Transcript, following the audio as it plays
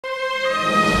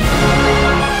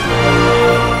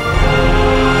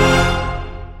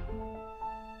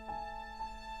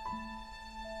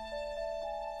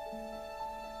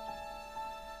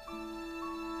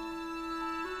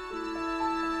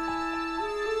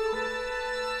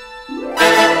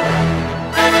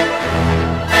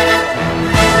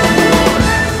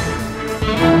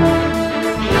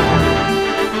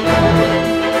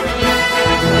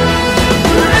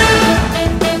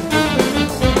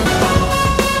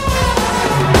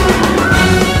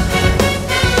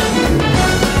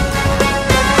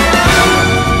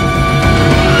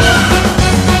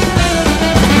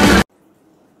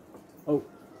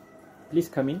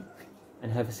come in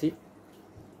and have a seat.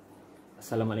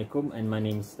 Assalamualaikum, and my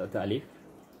name is Dr. Alif.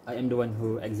 I am the one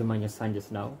who examined your son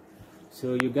just now.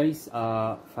 So you guys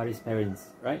are Faris'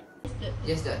 parents, right?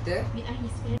 Yes, doctor. We are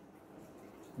his parents.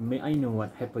 May I know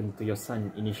what happened to your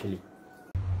son initially?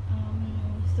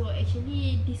 So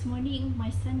actually this morning my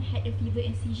son had a fever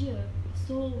and seizure.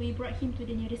 So we brought him to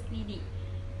the nearest clinic.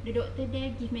 The doctor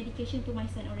there give medication to my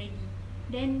son already.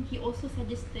 Then he also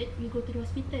suggested we go to the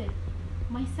hospital.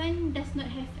 My son does not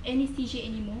have any seizure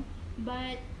anymore,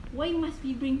 but why must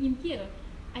we bring him here?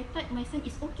 I thought my son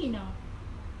is okay now.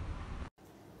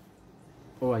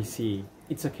 Oh, I see.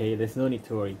 It's okay, there's no need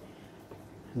to worry.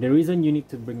 The reason you need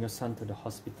to bring your son to the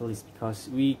hospital is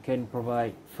because we can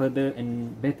provide further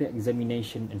and better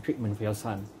examination and treatment for your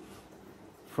son.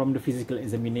 From the physical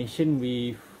examination,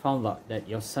 we found out that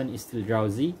your son is still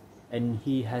drowsy and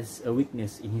he has a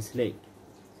weakness in his leg.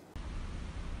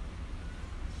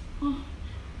 Oh,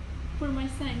 for my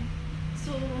son.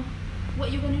 So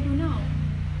what you gonna do now?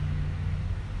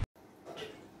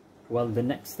 Well, the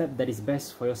next step that is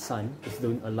best for your son is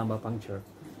doing a lumbar puncture.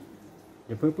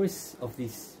 The purpose of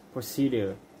this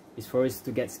procedure is for us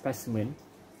to get specimen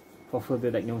for further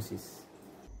diagnosis.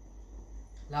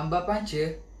 Lumbar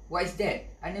puncture? What is that?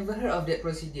 I never heard of that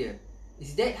procedure.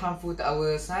 Is that harmful to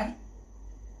our son?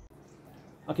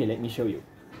 Okay, let me show you.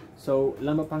 So,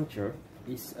 lumbar puncture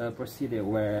is a procedure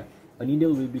where a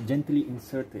needle will be gently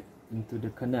inserted into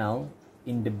the canal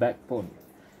in the backbone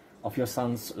of your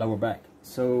son's lower back.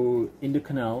 So, in the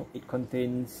canal, it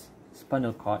contains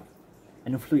spinal cord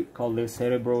and a fluid called the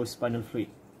cerebrospinal fluid.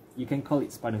 You can call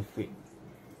it spinal fluid.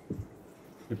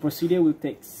 The procedure will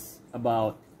take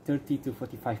about 30 to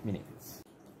 45 minutes.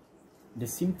 The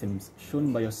symptoms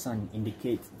shown by your son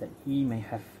indicate that he may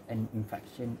have an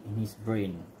infection in his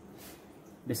brain.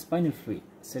 The spinal fluid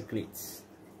circulates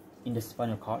in the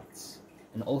spinal cords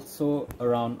and also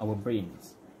around our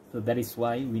brains. So that is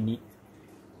why we need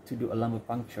to do a lumbar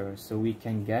puncture, so we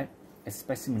can get a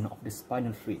specimen of the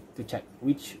spinal fluid to check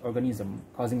which organism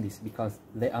causing this, because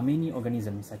there are many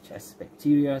organisms such as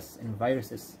bacteria and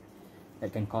viruses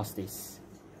that can cause this.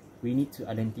 We need to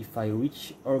identify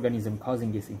which organism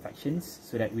causing these infections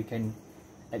so that we can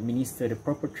administer the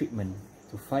proper treatment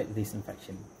to fight this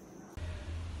infection.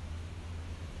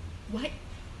 What?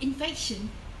 Infection?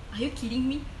 Are you kidding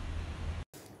me?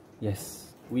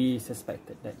 Yes, we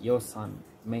suspected that your son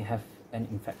may have an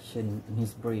infection in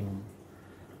his brain,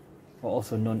 or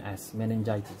also known as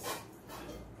meningitis.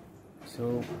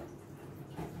 So,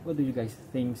 what do you guys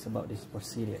think about this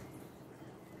procedure?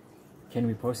 Can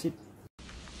we proceed?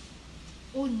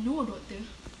 Oh no, doctor.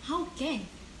 How can?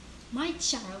 My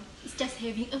child is just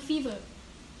having a fever.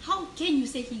 How can you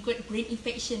say he got brain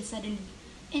infection suddenly?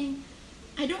 And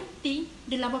I don't think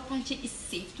the lumbar puncture is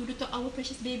safe to do to our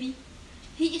precious baby.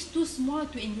 He is too small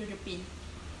to endure the pain.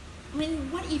 I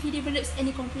mean, what if he develops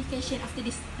any complication after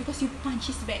this because you punch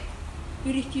his back?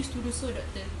 We refuse to do so,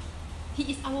 doctor.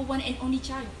 He is our one and only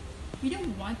child. We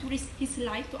don't want to risk his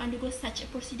life to undergo such a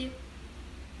procedure.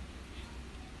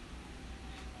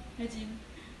 Najim,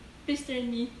 please tell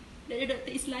me that the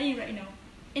doctor is lying right now.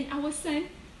 And our son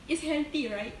is healthy,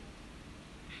 right?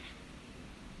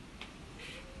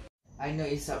 I know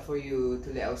it's hard for you to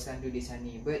let our son do this,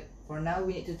 honey, but for now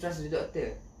we need to trust the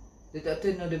doctor. The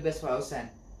doctor knows the best for our son.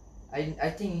 I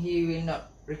think he will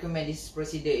not recommend this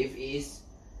procedure if it is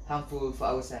harmful for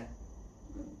our son.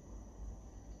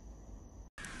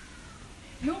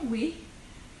 No way.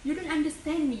 You don't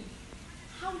understand me.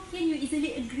 How can you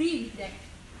easily agree with that?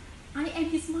 I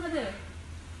am his mother.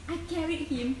 I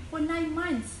carried him for 9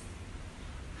 months.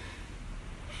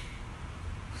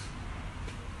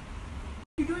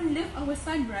 You don't love our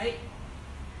son, right?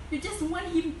 You just want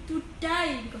him to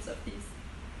die because of this.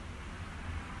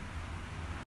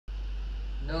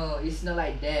 No, it's not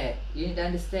like that. You need to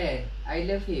understand. I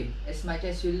love him as much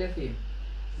as you love him.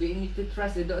 But you need to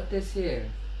trust the doctors here.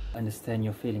 I understand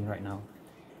your feeling right now,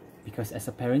 because as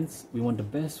a parents, we want the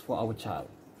best for our child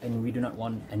and we do not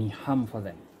want any harm for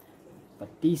them. But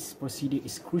this procedure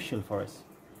is crucial for us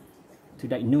to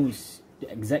diagnose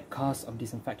the exact cause of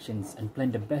these infections and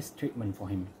plan the best treatment for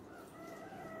him.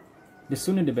 The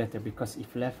sooner the better, because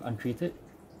if left untreated,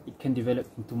 it can develop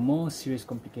into more serious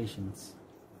complications.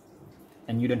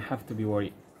 And you don't have to be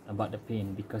worried about the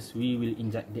pain, because we will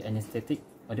inject the anesthetic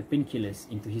or the painkillers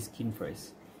into his skin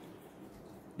first.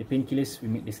 The painkillers will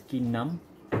make the skin numb.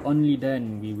 Only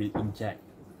then we will inject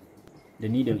the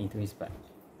needle into his back.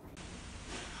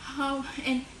 How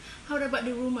about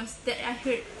the rumors that I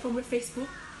heard from the Facebook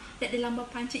that the lumbar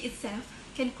puncture itself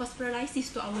can cause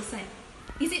paralysis to our son?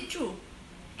 Is it true?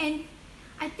 And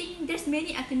I think there's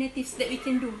many alternatives that we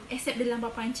can do except the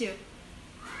lumbar puncture.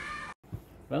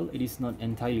 Well, it is not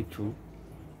entirely true,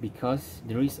 because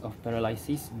the risk of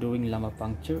paralysis during lumbar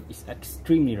puncture is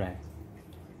extremely rare.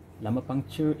 Lumbar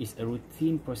puncture is a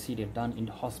routine procedure done in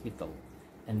the hospital,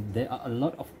 and there are a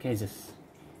lot of cases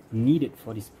needed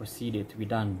for this procedure to be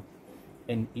done,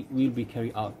 and it will be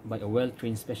carried out by a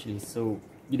well-trained specialist, so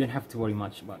you don't have to worry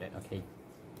much about it, okay?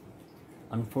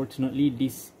 Unfortunately,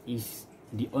 this is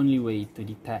the only way to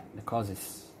detect the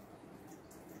causes.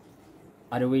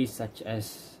 Other ways such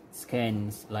as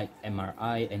scans like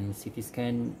MRI and CT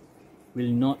scan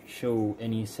will not show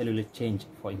any cellular change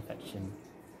for infection.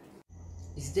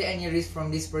 Is there any risk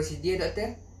from this procedure,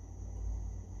 doctor?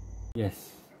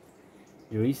 Yes,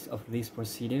 the risks of this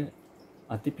procedure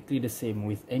are typically the same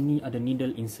with any other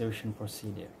needle insertion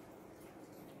procedure.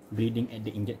 Bleeding at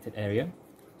the injected area,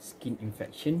 skin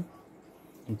infection,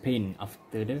 and pain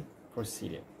after the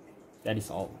procedure. That is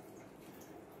all.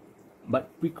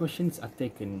 But precautions are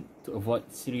taken to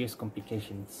avoid serious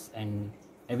complications, and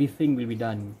everything will be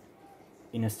done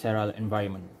in a sterile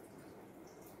environment.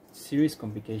 Serious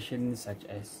complications such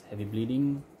as heavy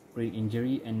bleeding, brain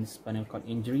injury, and spinal cord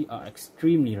injury are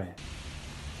extremely rare.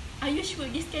 Are you sure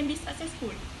this can be successful?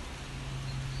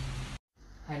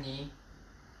 Honey,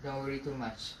 don't worry too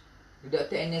much. The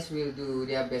doctor and nurse will do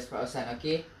their best for our son,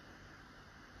 okay?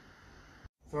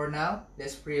 For now,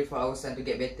 let's pray for our son to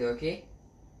get better, okay?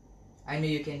 I know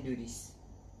you can do this.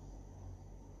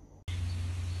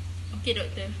 Okay,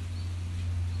 doctor.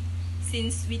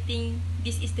 Since we think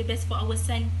this is the best for our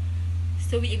son,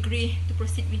 so we agree to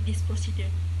proceed with this procedure.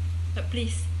 But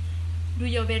please, do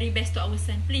your very best to our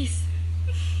son, please.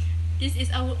 This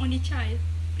is our only child.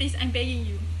 Please, I'm begging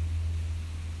you.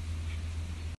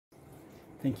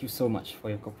 Thank you so much for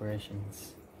your cooperation.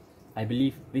 I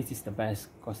believe this is the best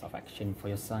course of action for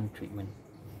your son's treatment.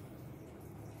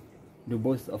 Do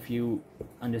both of you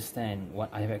understand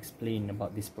what I have explained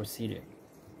about this procedure?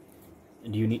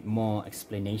 Do you need more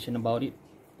explanation about it,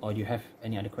 or do you have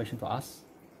any other question to ask?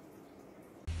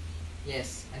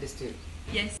 Yes, understood.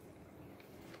 Yes.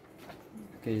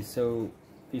 Okay, so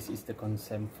this is the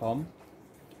consent form.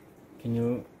 Can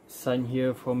you sign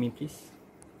here for me, please?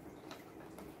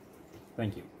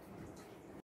 Thank you.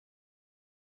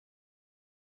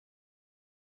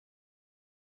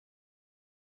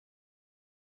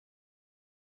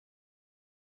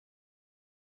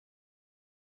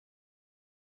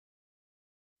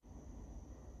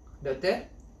 Doctor,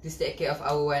 please take care of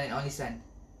our one and only son.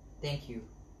 Thank you.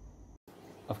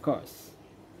 Of course.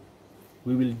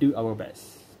 We will do our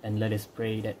best, and let us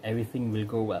pray that everything will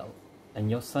go well and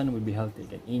your son will be healthy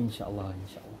again, inshallah,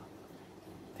 inshallah.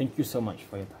 Thank you so much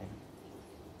for your time.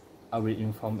 I will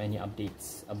inform any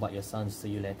updates about your sons to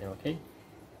you later, okay?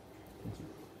 Thank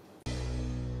you.